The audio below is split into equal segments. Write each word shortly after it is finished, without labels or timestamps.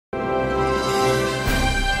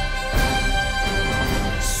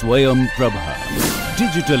Swayam Prabha.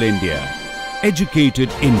 Digital India. Educated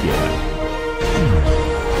India.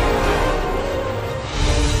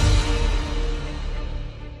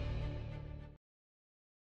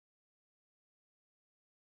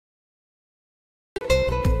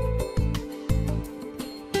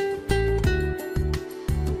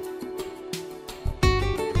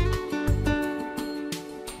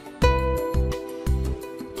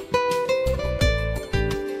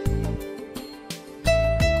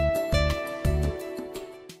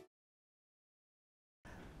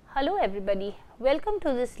 Hello everybody, welcome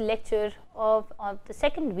to this lecture of the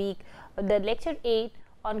second week of the lecture 8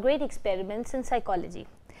 on great experiments in psychology.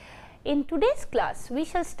 In today's class, we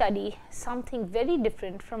shall study something very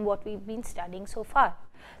different from what we've been studying so far.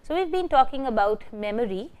 So, we've been talking about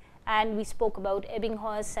memory, and we spoke about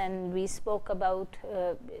Ebbinghaus, and we spoke about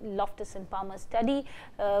Loftus and Palmer's study,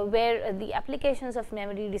 where the applications of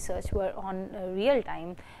memory research were on real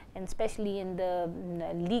time, and especially in the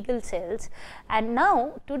legal cells. And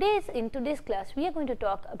now in today's class we are going to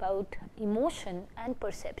talk about emotion and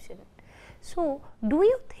perception. So, do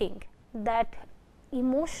you think that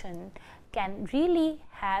emotion can really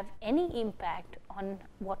have any impact on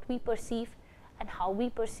what we perceive and how we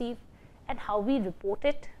perceive and how we report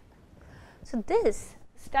it? So, this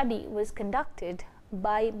study was conducted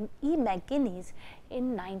by E. McGuinness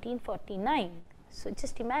in 1949. So,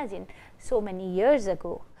 just imagine, so many years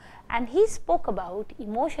ago, and he spoke about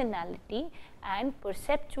emotionality and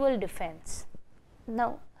perceptual defense.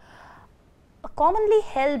 Now, a commonly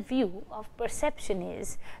held view of perception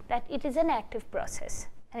is that it is an active process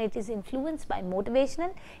and it is influenced by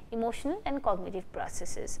motivational, emotional and cognitive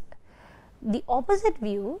processes. The opposite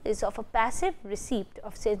view is of a passive receipt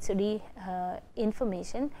of sensory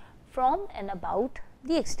information from and about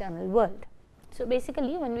the external world. So,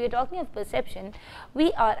 basically when we are talking of perception,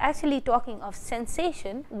 we are actually talking of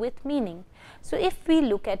sensation with meaning. So, if we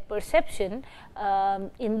look at perception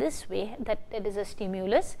in this way, that it is a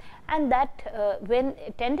stimulus, and that when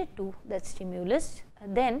attended to that stimulus,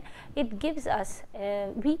 then it gives us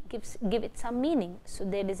give it some meaning. So,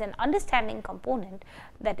 there is an understanding component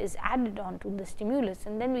that is added on to the stimulus,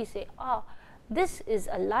 and then we say, ah, this is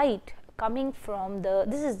a light coming from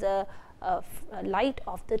this is the light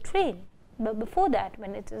of the train. But before that,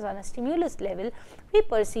 when it is on a stimulus level,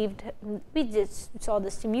 we just saw the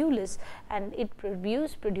stimulus and it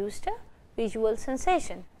produced a visual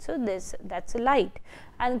sensation. So, that's a light,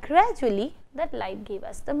 and gradually that light gave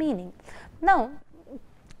us the meaning. Now,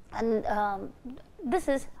 this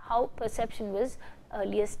is how perception was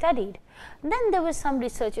earlier studied. Then there were some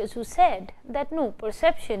researchers who said that no,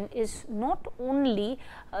 perception is not only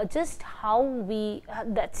just how we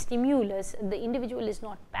that stimulus, the individual is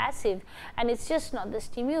not passive, and it's just not the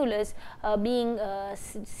stimulus being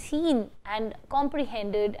seen and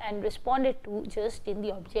comprehended and responded to just in the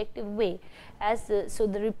objective way. So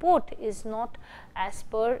the report is not as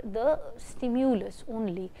per the stimulus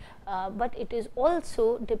only, but it is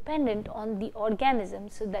also dependent on the organism.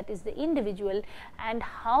 So, that is the individual and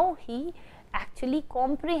how he actually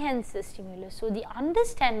comprehends the stimulus. So, the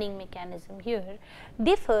understanding mechanism here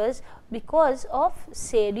differs because of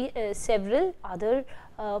several other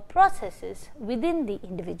processes within the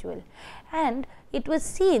individual, and it was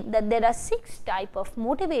seen that there are 6 types of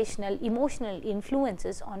motivational emotional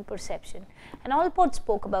influences on perception, and Allport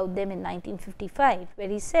spoke about them in 1955, where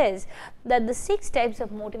he says that the 6 types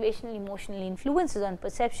of motivational emotional influences on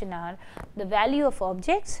perception are the value of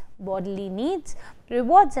objects, bodily needs,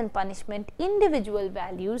 rewards and punishment, individual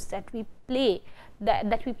values that we pay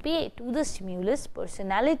to the stimulus,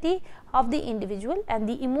 personality of the individual and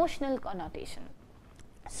the emotional connotation.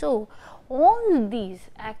 So, all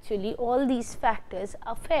these factors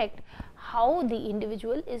affect how the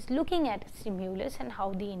individual is looking at stimulus and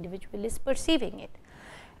how the individual is perceiving it.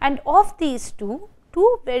 And of these two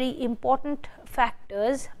very important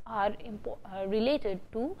factors are related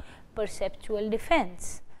to perceptual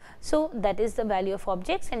defense. So, that is the value of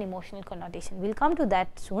objects and emotional connotation. We will come to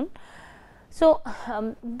that soon. So,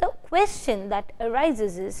 the question that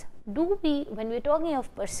arises is, when we are talking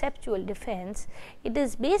of perceptual defense, it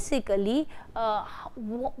is basically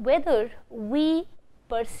whether we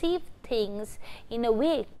perceive things in a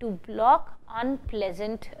way to block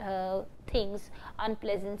unpleasant things,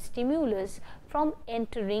 unpleasant stimulus from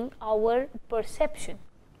entering our perception.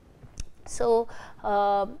 So,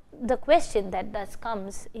 the question that thus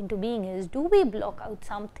comes into being is, do we block out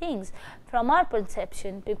some things from our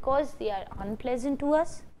perception because they are unpleasant to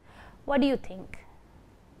us? What do you think?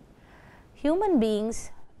 Human beings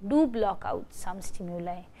do block out some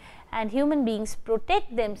stimuli, and human beings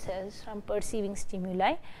protect themselves from perceiving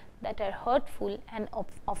stimuli that are hurtful and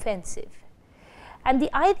offensive. And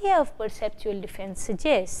the idea of perceptual defense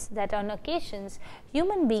suggests that on occasions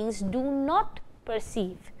human beings do not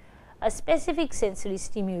perceive a specific sensory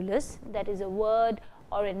stimulus, that is a word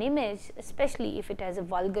or an image, especially if it has a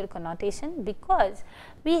vulgar connotation, because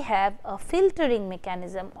we have a filtering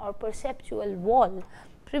mechanism or perceptual wall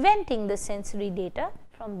preventing the sensory data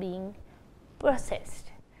from being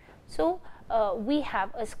processed. So, we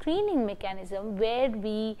have a screening mechanism where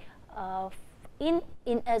we in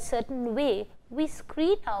a certain way we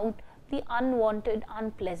screen out the unwanted,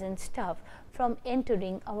 unpleasant stuff from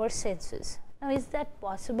entering our senses. Now, is that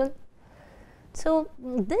possible? So,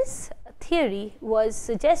 this theory was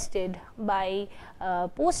suggested by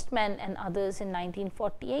Postman and others in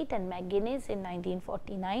 1948 and McGuinness in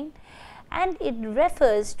 1949, and it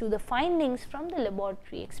refers to the findings from the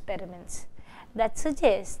laboratory experiments that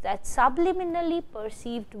suggest that subliminally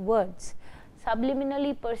perceived words,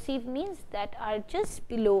 subliminally perceived means that are just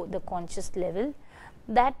below the conscious level,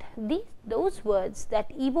 that those words that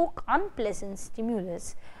evoke unpleasant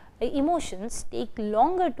stimulus, emotions take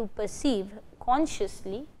longer to perceive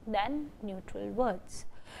consciously than neutral words.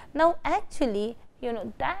 Now, actually,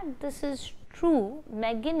 that this is true,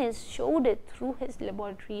 McGuinness showed it through his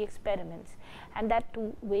laboratory experiments, and that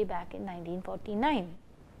too way back in 1949.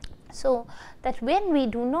 So, that when we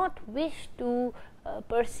do not wish to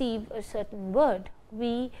perceive a certain word,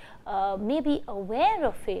 we may be aware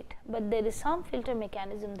of it, but there is some filter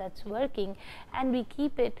mechanism that is working and we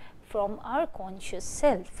keep it from our conscious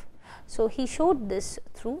self. So, he showed this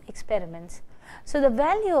through experiments. So, the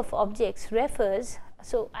value of objects refers,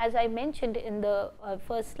 so as I mentioned in the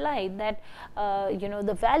first slide, that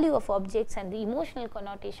the value of objects and the emotional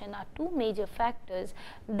connotation are two major factors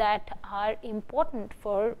that are important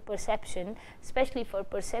for perception, especially for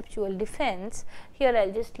perceptual defense. Here I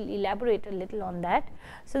will just elaborate a little on that.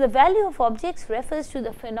 So, the value of objects refers to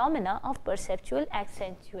the phenomena of perceptual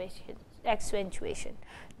accentuation,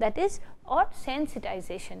 that is, or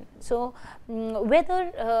sensitization. So,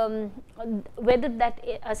 whether that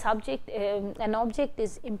a subject, an object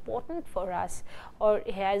is important for us or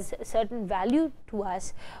has a certain value to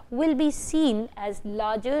us will be seen as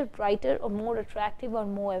larger, brighter or more attractive or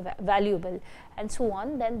more valuable, and so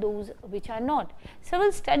on, than those which are not.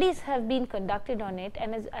 Several studies have been conducted on it,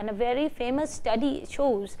 and a very famous study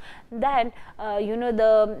shows that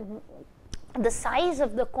the size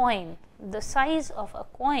of the coin, the size of a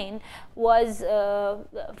coin was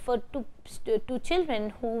for two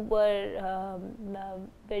children who were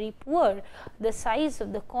very poor, the size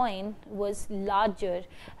of the coin was larger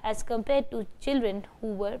as compared to children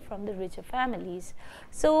who were from the richer families.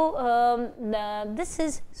 So,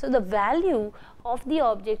 the value of the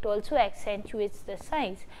object also accentuates the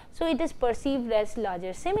size. So, it is perceived as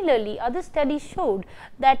larger. Similarly, other studies showed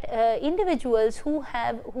that individuals who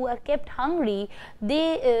are kept hungry,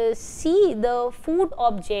 they see the food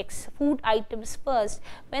objects, food items first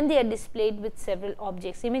when they are displayed with several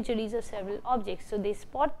objects, imageries of several objects. So, they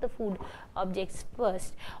spot the food objects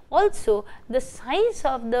first. Also, the size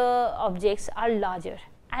of the objects are larger.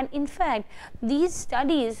 And in fact, these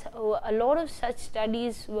studies, a lot of such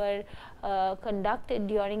studies were conducted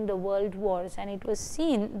during the world wars, and it was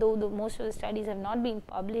seen, though most of the studies have not been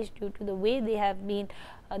published due to the way they have been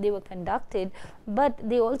they were conducted, but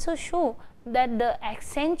they also show that the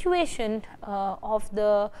accentuation of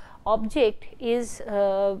the object is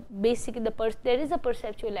basically there is a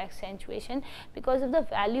perceptual accentuation because of the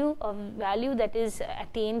value that is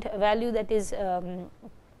attained, value that is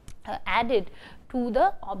added to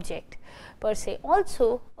the object per se.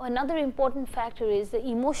 Also, another important factor is the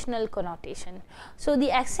emotional connotation. So,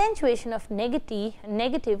 the accentuation of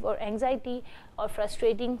negative or anxiety or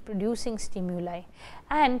frustrating producing stimuli,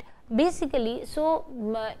 and basically, so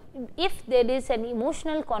if there is an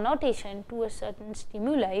emotional connotation to a certain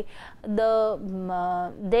stimuli,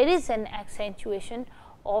 there is an accentuation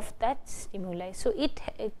of that stimuli. So, it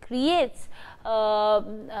creates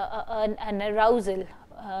an arousal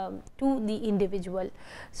to the individual.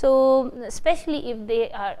 So, especially if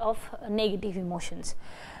they are of negative emotions.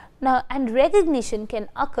 Now, and recognition can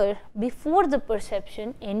occur before the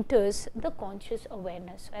perception enters the conscious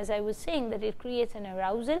awareness. As I was saying, that it creates an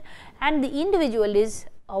arousal and the individual is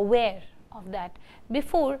aware of that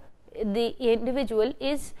before the individual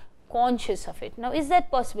is conscious of it. Now, is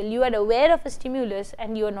that possible? You are aware of a stimulus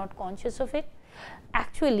and you are not conscious of it?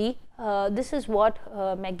 Actually, this is what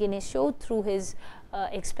McGuinness showed through his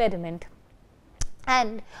experiment.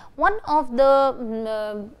 And one of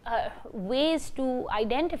the ways to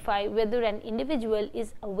identify whether an individual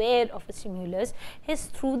is aware of a stimulus is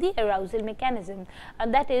through the arousal mechanism,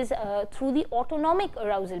 and that is through the autonomic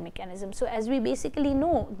arousal mechanism. So, as we basically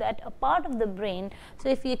know that a part of the brain, so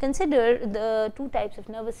if you consider the two types of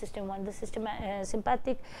nervous system, one the system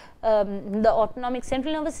sympathetic, the autonomic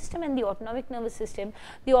central nervous system and the autonomic nervous system.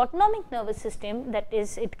 The autonomic nervous system, that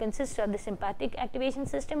is, it consists of the sympathetic activation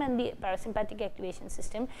system and the parasympathetic activation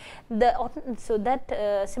system. So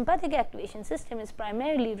that sympathetic activation system is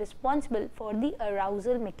primarily responsible for the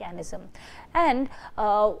arousal mechanism, and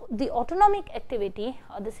the autonomic activity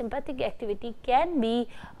or the sympathetic activity can be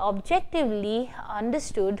objectively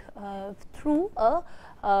understood through a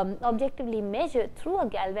objectively measured through a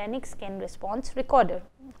galvanic skin response recorder.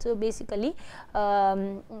 So, basically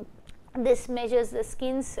this measures the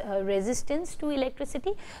skin's resistance to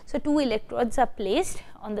electricity. So, two electrodes are placed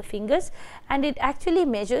on the fingers and it actually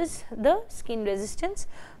measures the skin resistance,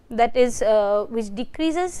 that is which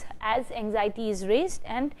decreases as anxiety is raised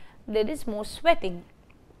and there is more sweating.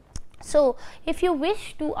 So, if you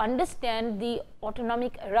wish to understand the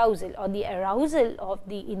autonomic arousal or the arousal of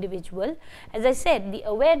the individual, as I said, the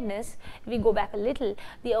awareness, if we go back a little,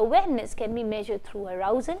 the awareness can be measured through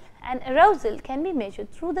arousal and arousal can be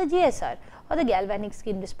measured through the GSR or the galvanic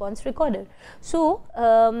skin response recorder. So,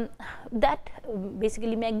 that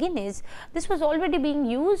basically McGuinness, this was already being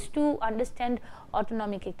used to understand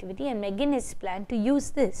autonomic activity and McGuinness planned to use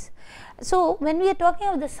this. So, when we are talking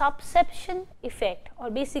of the subception effect or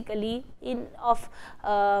basically of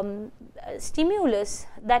stimulus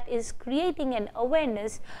that is creating an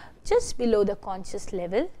awareness just below the conscious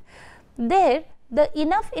level, there the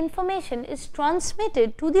enough information is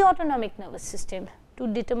transmitted to the autonomic nervous system to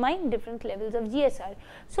determine different levels of GSR.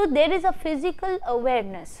 So, there is a physical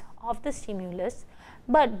awareness of the stimulus,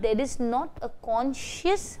 but there is not a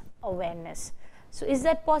conscious awareness. So, is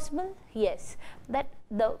that possible? Yes, that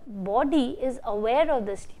the body is aware of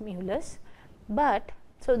the stimulus, but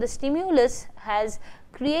so the stimulus has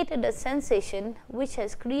created a sensation which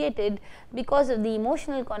has created, because of the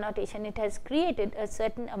emotional connotation, it has created a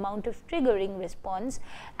certain amount of triggering response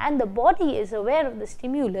and the body is aware of the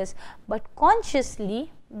stimulus, but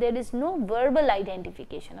consciously there is no verbal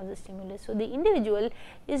identification of the stimulus. So, the individual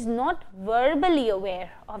is not verbally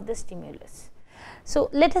aware of the stimulus.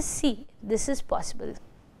 So, let us see this is possible.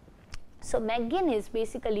 So, McGuinness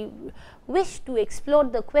basically wished to explore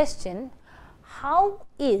the question, how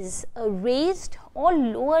is a raised or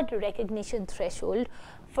lowered recognition threshold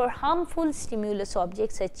for harmful stimulus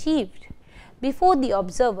objects achieved before the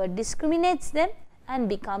observer discriminates them and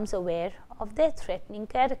becomes aware of their threatening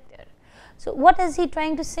character. So, what is he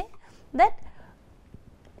trying to say? That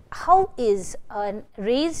how is a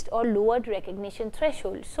raised or lowered recognition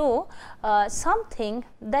threshold? So, something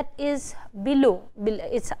that is below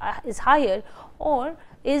is higher or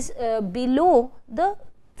is below the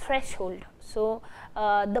threshold. So,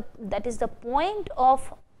 that is the point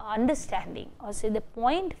of understanding, or say the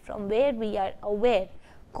point from where we are aware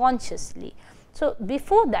consciously. So,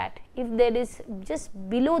 before that, if there is just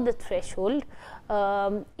below the threshold,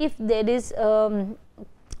 if there is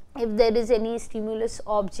any stimulus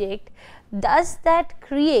object, does that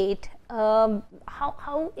create,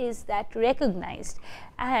 how is that recognized?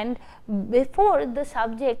 And before the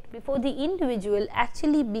subject, before the individual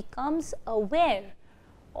actually becomes aware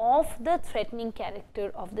of the threatening character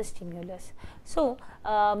of the stimulus. So,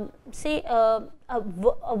 say a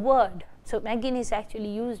word. So, McGuinness actually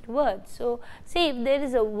used words. So, say if there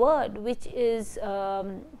is a word which is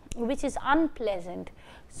unpleasant,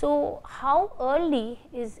 so how early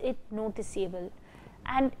is it noticeable,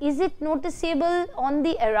 and is it noticeable on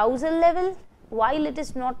the arousal level while it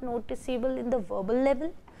is not noticeable in the verbal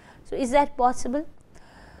level? So, is that possible?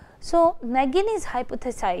 So, McGuinness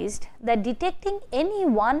hypothesized that detecting any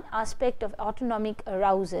one aspect of autonomic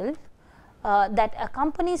arousal that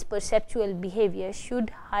accompanies perceptual behavior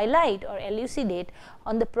should highlight or elucidate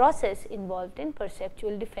on the process involved in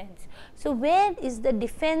perceptual defense. So, where is the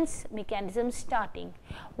defense mechanism starting?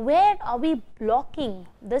 Where are we blocking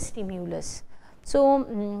the stimulus?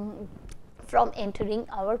 So, from entering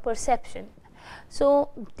our perception. So,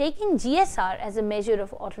 taking GSR as a measure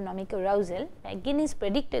of autonomic arousal, McGuinness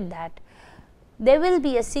predicted that there will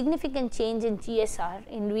be a significant change in GSR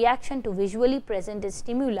in reaction to visually presented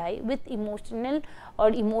stimuli with emotional or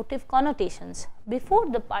emotive connotations before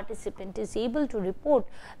the participant is able to report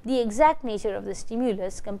the exact nature of the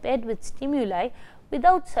stimulus compared with stimuli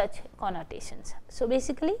without such connotations. So,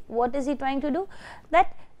 basically what is he trying to do?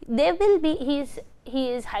 That there will be, he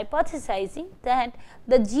is hypothesizing that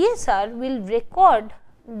the GSR will record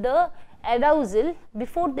the arousal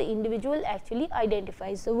before the individual actually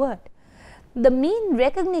identifies the word. The mean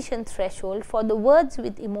recognition threshold for the words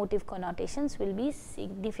with emotive connotations will be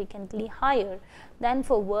significantly higher than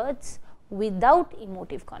for words without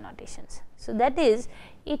emotive connotations. So, that is,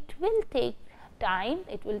 it will take time,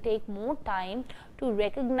 it will take more time to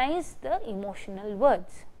recognize the emotional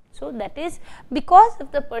words. So, that is because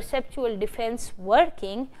of the perceptual defense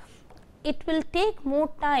working, it will take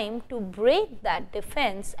more time to break that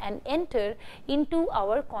defense and enter into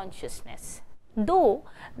our consciousness, though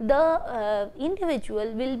the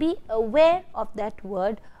individual will be aware of that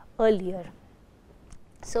word earlier.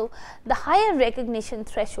 So, the higher recognition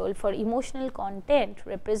threshold for emotional content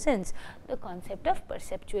represents the concept of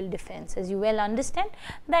perceptual defense. As you well understand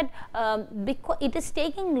that because it is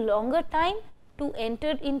taking longer time to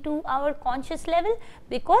enter into our conscious level,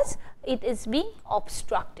 because it is being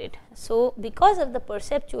obstructed. So, because of the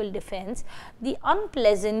perceptual defense, the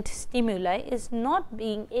unpleasant stimuli is not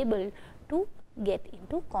being able to get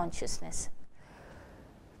into consciousness.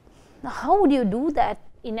 Now, how would you do that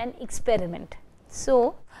in an experiment?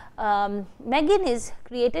 So, McGuinness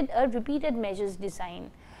created a repeated measures design,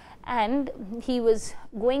 and he was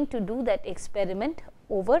going to do that experiment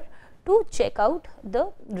over to check out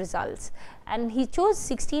the results, and he chose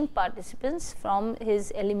 16 participants from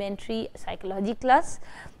his elementary psychology class,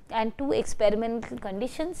 and 2 experimental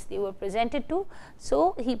conditions they were presented to.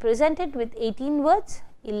 So, he presented with 18 words,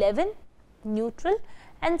 11 neutral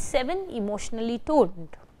and 7 emotionally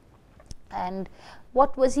toned. And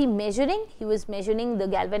what was he measuring? He was measuring the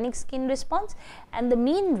galvanic skin response and the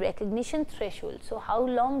mean recognition threshold. So, how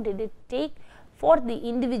long did it take for the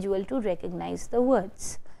individual to recognize the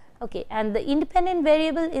words? Okay, and the independent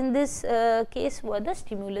variable in this case were the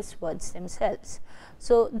stimulus words themselves.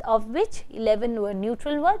 So, of which 11 were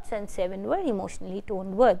neutral words and 7 were emotionally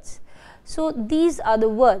toned words. So, these are the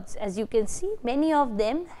words. As you can see, many of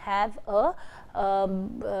them have a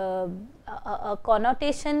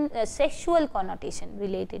connotation, a sexual connotation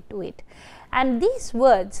related to it, and these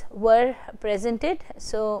words were presented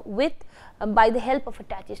so with by the help of a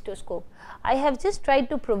tachistoscope. I have just tried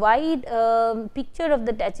to provide a picture of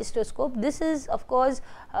the tachistoscope. This is of course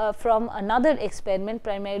from another experiment,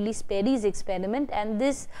 primarily Sperry's experiment, and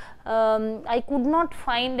this I could not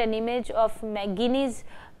find an image of McGuinness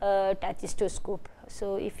tachistoscope.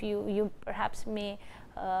 So, if you perhaps may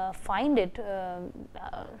find it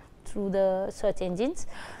through the search engines.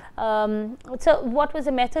 So, what was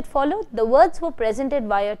the method followed? The words were presented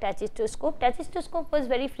via tachistoscope. Tachistoscope was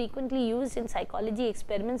very frequently used in psychology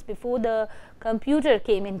experiments before the computer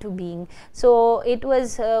came into being. So, it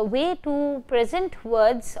was a way to present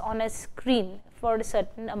words on a screen for a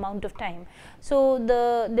certain amount of time. So,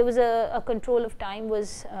 there was a control of time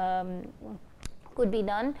was could be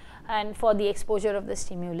done, and for the exposure of the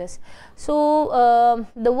stimulus. So,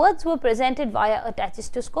 the words were presented via a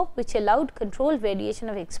tachistoscope, which allowed controlled variation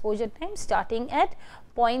of exposure time starting at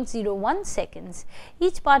 0.01 seconds.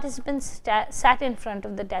 Each participant sat in front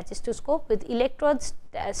of the tachistoscope with electrodes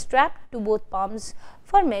strapped to both palms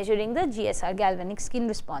for measuring the GSR, galvanic skin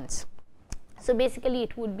response. So, basically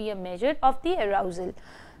it would be a measure of the arousal.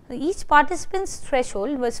 Each participant's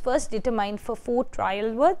threshold was first determined for 4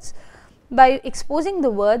 trial words by exposing the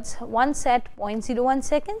words once at 0.01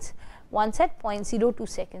 seconds, once at 0.02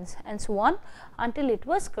 seconds, and so on until it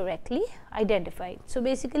was correctly identified. So,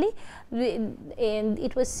 basically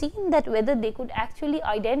it was seen that whether they could actually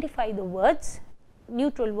identify the words,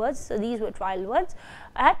 neutral words, so these were trial words,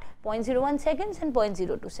 at 0.01 seconds and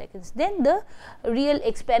 0.02 seconds. Then the real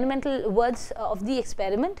experimental words of the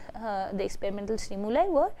experiment, the experimental stimuli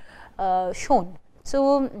were shown.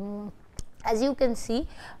 So, as you can see,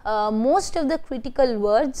 most of the critical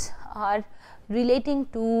words are relating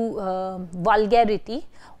to vulgarity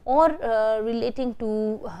or relating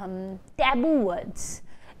to taboo words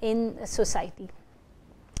in society.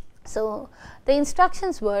 So, the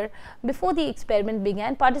instructions were, before the experiment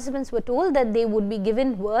began, participants were told that they would be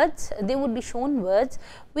given words, they would be shown words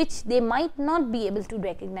which they might not be able to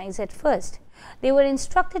recognize at first. They were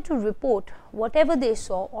instructed to report whatever they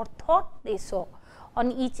saw or thought they saw on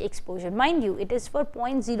each exposure. Mind you, it is for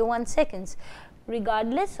 0.01 seconds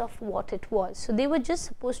regardless of what it was. So, they were just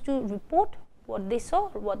supposed to report what they saw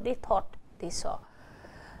or what they thought they saw.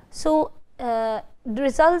 So, the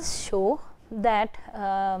results show that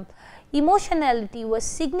emotionality was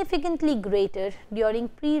significantly greater during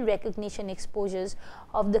pre-recognition exposures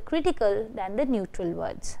of the critical than the neutral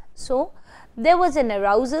words. So, there was an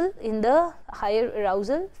arousal in the higher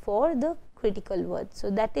arousal for the critical words. So,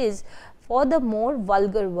 that is for the more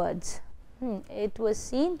vulgar words. It was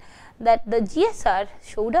seen that the GSR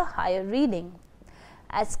showed a higher reading,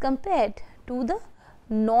 as compared to the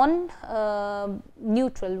non-neutral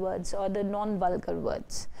words or the non-vulgar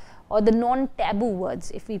words or the non-taboo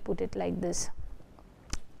words, if we put it like this.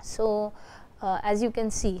 So, as you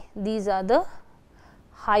can see, these are the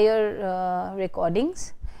higher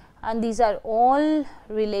recordings, and these are all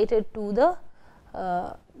related to the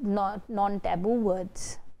non-taboo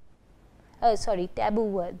words, taboo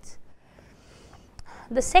words.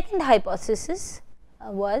 The second hypothesis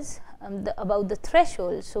was about the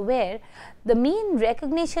threshold. So, where the mean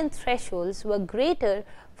recognition thresholds were greater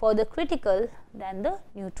for the critical than the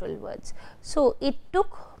neutral words. So, it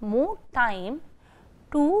took more time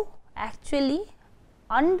to actually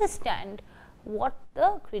understand what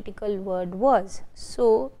the critical word was.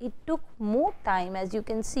 So, it took more time, as you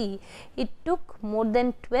can see, it took more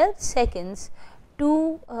than 12 seconds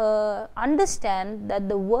to understand that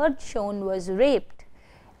the word shown was raped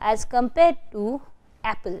as compared to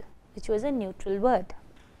apple, which was a neutral word.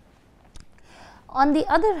 On the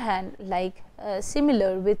other hand, like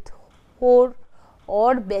similar with whore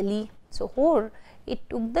or belly. So, whore, it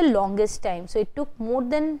took the longest time. So, it took more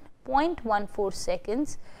than 0.14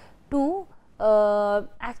 seconds to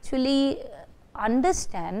actually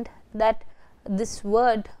understand that this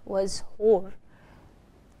word was whore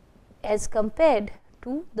as compared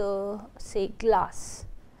to the, say, glass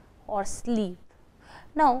or sleep.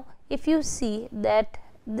 Now, if you see that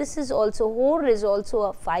this is also, whore is also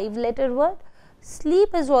a 5-letter word,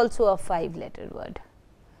 sleep is also a 5-letter word,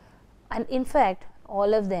 and in fact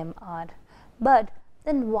all of them are. But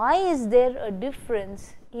then why is there a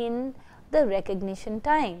difference in the recognition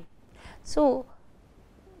time? So,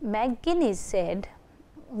 McGuinness said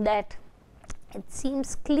that it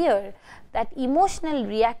seems clear that emotional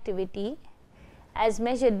reactivity as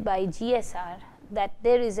measured by GSR, that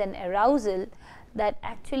there is an arousal that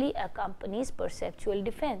actually accompanies perceptual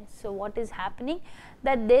defense. So, what is happening?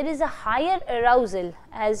 That there is a higher arousal,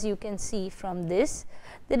 as you can see from this,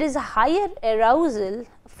 there is a higher arousal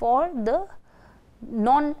for the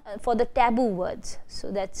taboo words.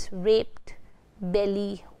 So, that is raped,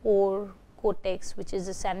 belly, whore, cortex, which is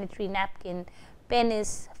a sanitary napkin,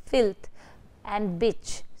 penis, filth, and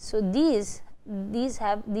bitch. So, the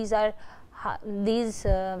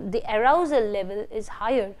arousal level is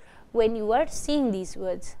higher when you are seeing these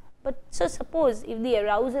words. But so, suppose if the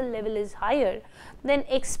arousal level is higher, then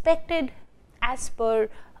expected as per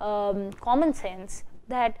common sense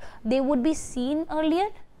that they would be seen earlier,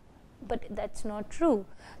 but that is not true.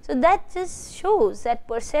 So, that just shows that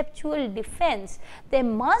perceptual defense, there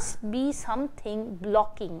must be something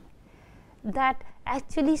blocking that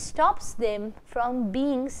actually stops them from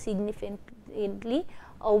being significantly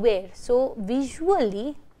aware. So,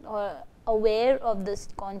 visually aware of the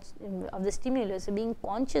stimulus, being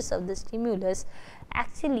conscious of the stimulus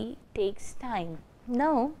actually takes time.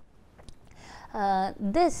 Now,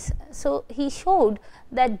 so he showed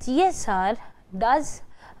that GSR does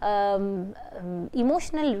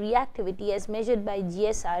emotional reactivity as measured by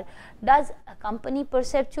GSR does accompany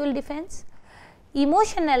perceptual defense.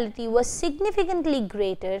 Emotionality was significantly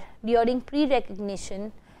greater during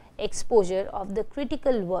pre-recognition exposure of the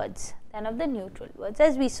critical words than of the neutral words,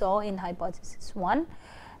 as we saw in hypothesis 1,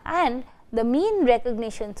 and the mean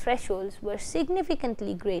recognition thresholds were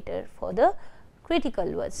significantly greater for the critical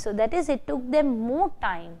words. So, that is, it took them more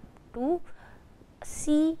time to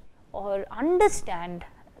see or understand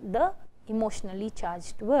the emotionally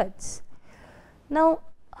charged words. Now,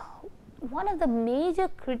 one of the major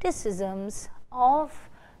criticisms of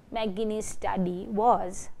McGuinness' study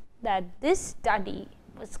was that this study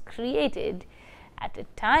was created at a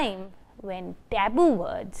time when taboo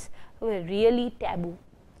words were really taboo.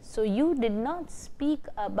 So, you did not speak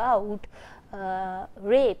about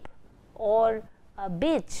rape or a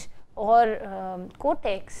bitch or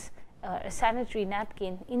cortex, a sanitary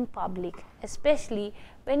napkin in public, especially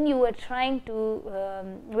when you were trying to,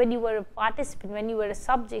 when you were a participant, when you were a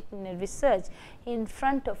subject in a research in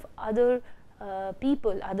front of other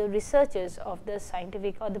people, other researchers of the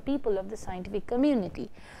scientific or the people of the scientific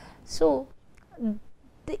community. So,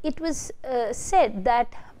 it was said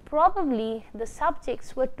that probably the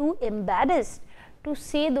subjects were too embarrassed to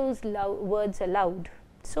say those words aloud.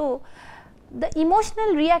 So, the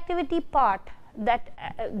emotional reactivity part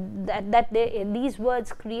these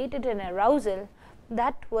words created an arousal,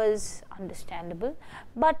 that was understandable,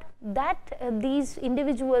 but that these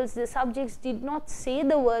individuals, the subjects, did not say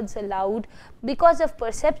the words aloud because of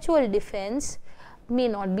perceptual defense may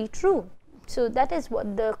not be true. So, that is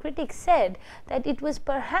what the critics said, that it was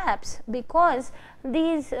perhaps because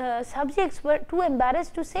these subjects were too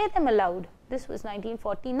embarrassed to say them aloud. This was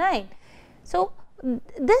 1949. So,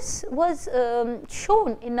 this was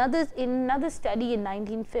shown in another study in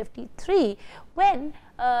 1953 when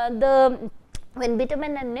when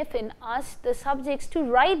Bitterman and Niffin asked the subjects to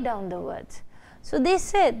write down the words. So, they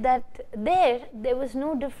said that there was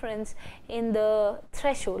no difference in the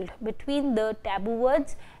threshold between the taboo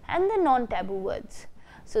words and the non-taboo words.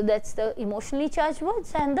 So, that is the emotionally charged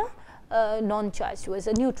words and the non-charged words,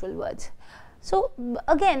 the neutral words. So,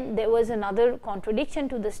 again there was another contradiction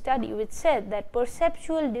to the study which said that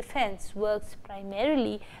perceptual defense works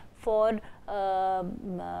primarily for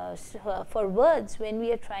words when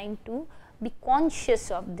we are trying to be conscious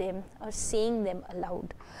of them or saying them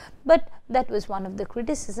aloud. But that was one of the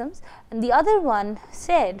criticisms, and the other one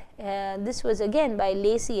said, this was again by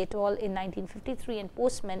Lacey et al. In 1953 and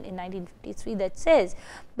Postman in 1953, that says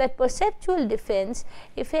that perceptual defense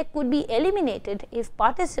effect could be eliminated if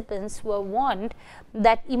participants were warned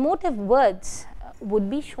that emotive words would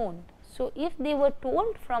be shown. So, if they were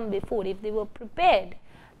told from before, if they were prepared,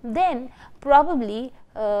 then probably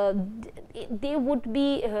they would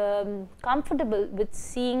be comfortable with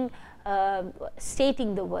stating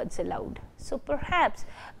the words aloud. So, perhaps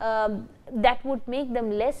that would make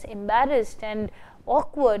them less embarrassed and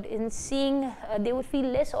awkward in seeing, they would feel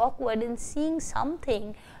less awkward in seeing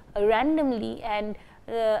something randomly and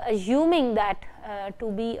assuming that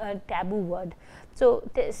to be a taboo word. So,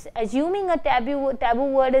 assuming a taboo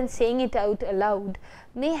word and saying it out aloud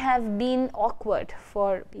may have been awkward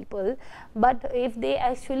for people, but if they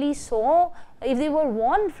actually saw, if they were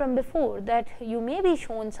warned from before that you may be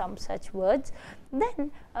shown some such words,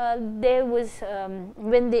 then there was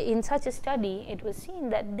when they, in such a study, it was seen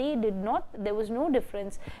that they did not, there was no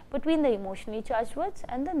difference between the emotionally charged words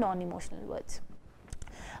and the non-emotional words.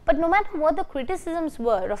 But no matter what the criticisms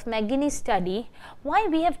were of McGinney's study, why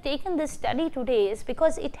we have taken this study today is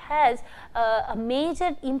because it has a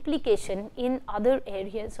major implication in other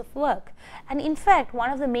areas of work. And in fact, one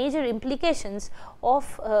of the major implications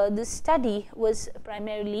of this study was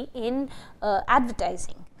primarily in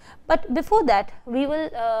advertising. But before that, we will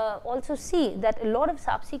also see that a lot of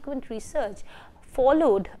subsequent research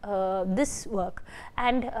followed this work,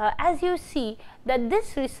 and as you see that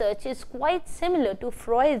this research is quite similar to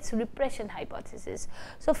Freud's repression hypothesis.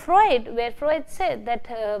 So, where Freud said that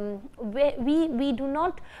we do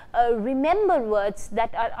not remember words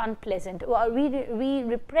that are unpleasant, or we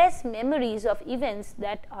repress memories of events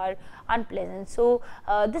that are unpleasant. So,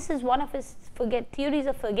 this is one of his theories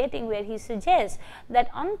of forgetting, where he suggests that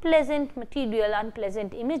unpleasant material,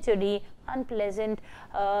 unpleasant imagery, unpleasant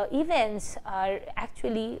events are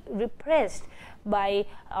actually repressed by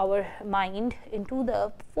our mind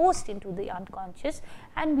forced into the unconscious,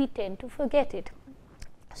 and we tend to forget it.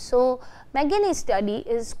 So, McGinney's study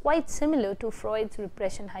is quite similar to Freud's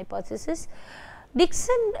repression hypothesis.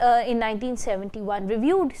 Dixon in 1971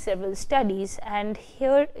 reviewed several studies, and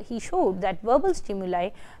here he showed that verbal stimuli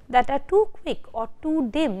that are too quick or too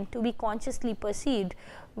dim to be consciously perceived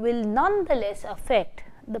will nonetheless affect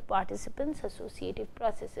the participants' associative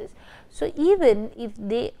processes. So, even if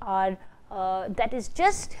they are that is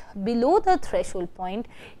just below the threshold point,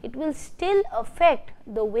 it will still affect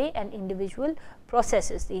the way an individual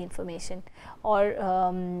processes the information or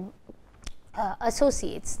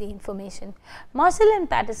associates the information. Marcel and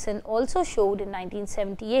Patterson also showed in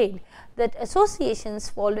 1978 that associations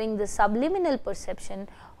following the subliminal perception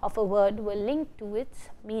of a word were linked to its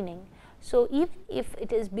meaning. So, even if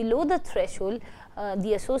it is below the threshold,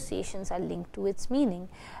 the associations are linked to its meaning.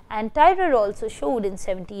 And Tyrer also showed in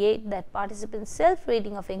 78 that participants'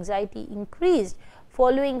 self-rating of anxiety increased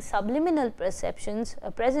following subliminal presentations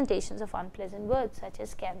of unpleasant words such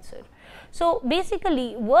as cancer. So,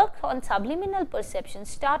 basically work on subliminal perception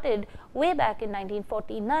started way back in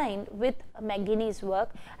 1949 with McGinney's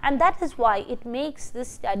work, and that is why it makes this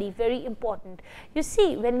study very important. You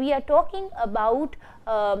see, when we are talking about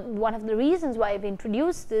one of the reasons why I have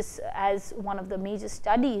introduced this as one of the major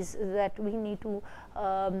studies that we need to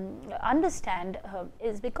understand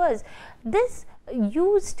is because this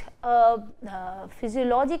used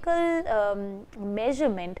physiological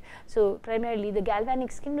measurement, so primarily the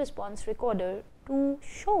galvanic skin response recorder, to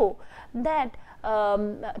show that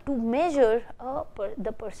to measure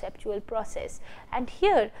the perceptual process. And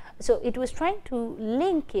here, so it was trying to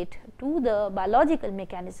link it to the biological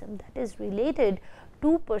mechanism that is related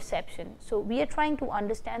to perception. So, we are trying to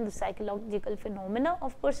understand the psychological phenomena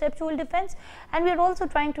of perceptual defense, and we are also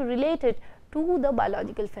trying to relate it to the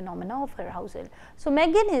biological phenomena of arousal. So,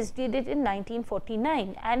 McGinney did it in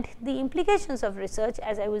 1949, and the implications of research,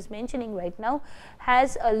 as I was mentioning right now,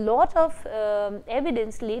 has a lot of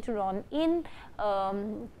evidence later on in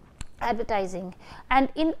advertising. And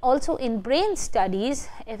also in brain studies,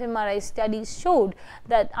 fMRI studies showed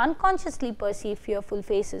that unconsciously perceived fearful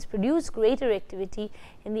faces produce greater activity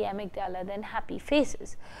in the amygdala than happy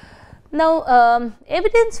faces. Now,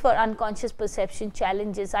 evidence for unconscious perception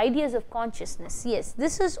challenges ideas of consciousness. Yes,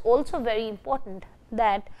 this is also very important,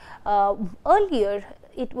 that earlier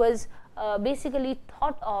it was basically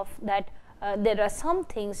thought of that there are some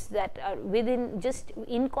things that are within, just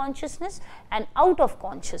in consciousness and out of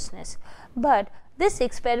consciousness. But this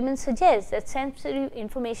experiment suggests that sensory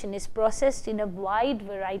information is processed in a wide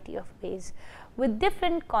variety of ways with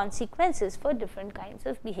different consequences for different kinds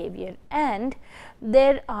of behavior, and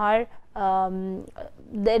there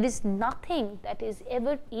is nothing that is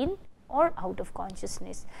ever in or out of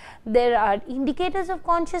consciousness. There are indicators of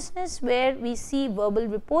consciousness where we see verbal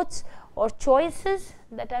reports or choices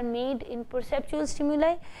that are made in perceptual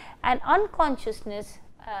stimuli, and unconsciousness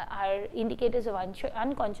are indicators of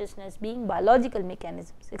unconsciousness being biological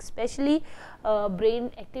mechanisms, especially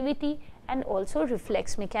brain activity and also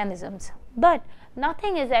reflex mechanisms. But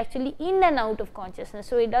nothing is actually in and out of consciousness,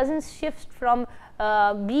 so it doesn't shift from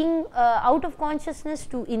being out of consciousness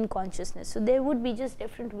to in consciousness. So there would be just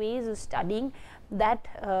different ways of studying that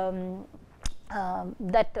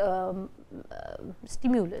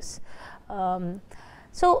stimulus.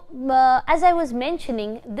 As I was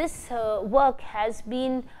mentioning, this work has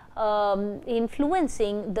been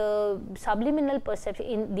influencing the subliminal perception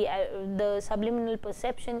in the subliminal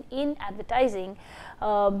perception in advertising.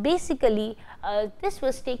 Basically, this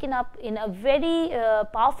was taken up in a very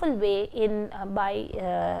powerful way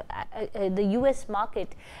by the US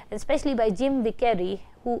market, especially by Jim Vickery,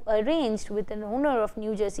 who arranged with an owner of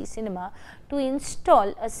New Jersey Cinema to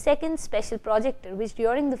install a second special projector, which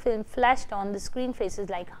during the film flashed on the screen faces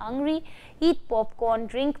like hungry, eat popcorn,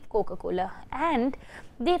 drink Coca-Cola, and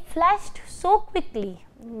they flashed so quickly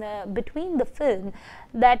between the film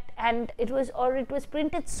that, and it was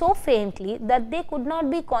printed so faintly that they could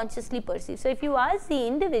not be consciously perceived. So if you ask the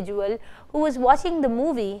individual who was watching the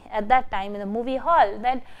movie at that time in the movie hall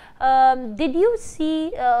that did you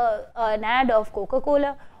see an ad of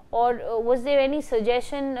Coca-Cola, or was there any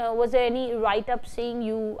suggestion, was there any write-up saying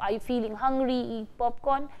are you feeling hungry, eat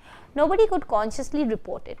popcorn? Nobody could consciously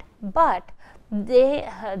report it, but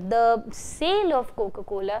the sale of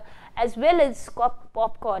Coca-Cola as well as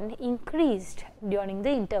popcorn increased during the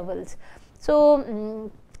intervals. So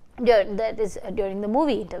that is during the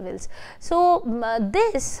movie intervals. So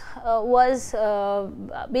this was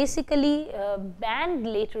basically banned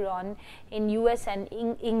later on in US and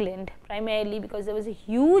England, primarily because there was a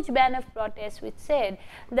huge ban of protests which said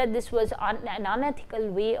that this was an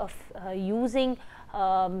unethical way of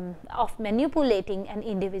of manipulating an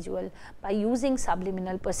individual by using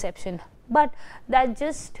subliminal perception. But that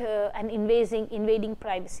just an invading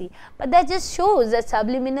privacy. But that just shows that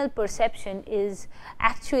subliminal perception is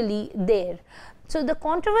actually there. So the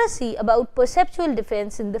controversy about perceptual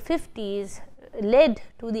defense in the 50s led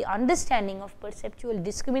to the understanding of perceptual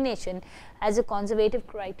discrimination as a conservative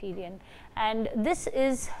criterion, and this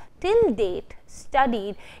is till date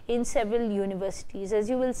studied in several universities. As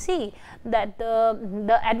you will see that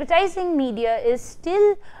the advertising media is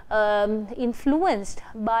still influenced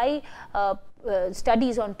by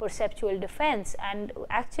studies on perceptual defense, and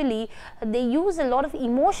actually they use a lot of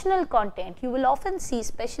emotional content. You will often see,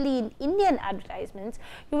 especially in Indian advertisements,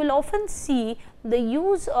 you will often see the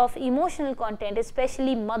use of emotional content,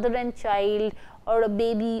 especially mother and child or a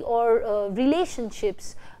baby or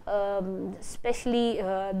relationships. Especially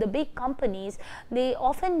the big companies, they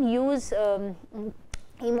often use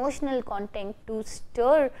emotional content to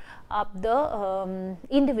stir up the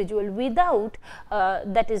individual without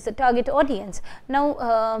that is the target audience.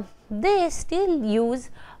 Now they still use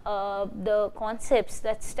the concepts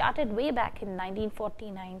that started way back in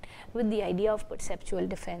 1949 with the idea of perceptual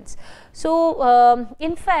defense. So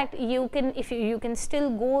in fact, you can still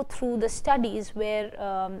go through the studies where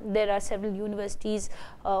there are several universities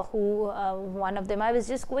who one of them, I was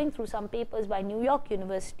just going through some papers by New York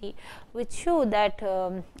University which show that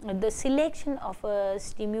the selection of a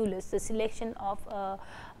stimulus, the selection of a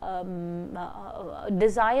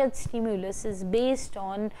desired stimulus is based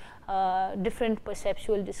on different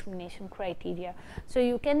perceptual discrimination criteria. So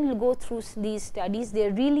you can go through these studies, they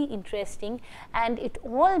are really interesting, and it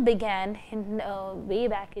all began in way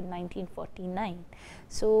back in 1949.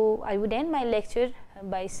 So I would end my lecture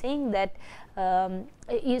by saying that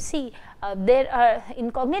you see there are,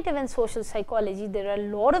 in cognitive and social psychology, there are a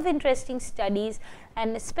lot of interesting studies,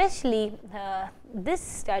 and especially this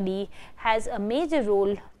study has a major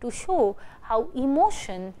role to show how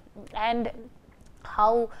emotion and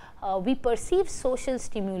how we perceive social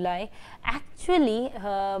stimuli actually,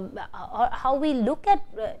 or how we look at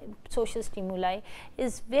social stimuli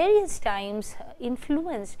is various times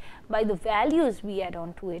influenced by the values we add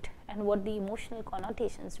on to it and what the emotional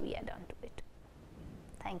connotations we add on to it.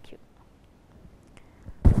 Thank you.